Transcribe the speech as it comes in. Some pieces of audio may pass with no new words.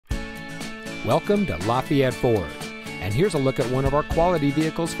Welcome to Lafayette Ford, and here's a look at one of our quality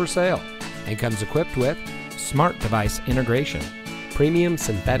vehicles for sale, and comes equipped with smart device integration, premium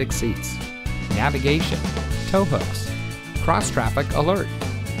synthetic seats, navigation, tow hooks, cross traffic alert,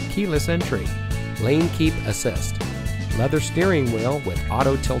 keyless entry, lane keep assist, leather steering wheel with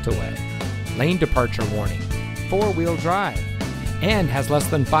auto tilt-away, lane departure warning, four-wheel drive, and has less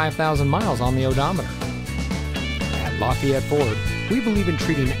than 5,000 miles on the odometer. At Lafayette Ford, we believe in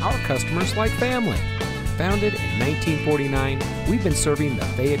treating our customers like family. Founded in 1949, we've been serving the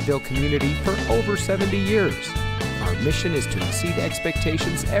Fayetteville community for over 70 years. Our mission is to exceed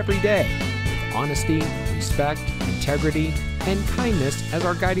expectations every day, with honesty, respect, integrity, and kindness as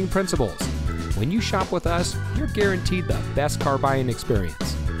our guiding principles. When you shop with us, you're guaranteed the best car buying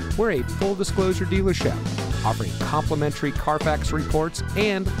experience. We're a full disclosure dealership, offering complimentary Carfax reports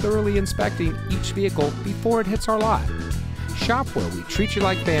and thoroughly inspecting each vehicle before it hits our lot. Shop where we treat you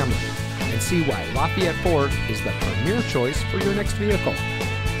like family and see why Lafayette Ford is the premier choice for your next vehicle.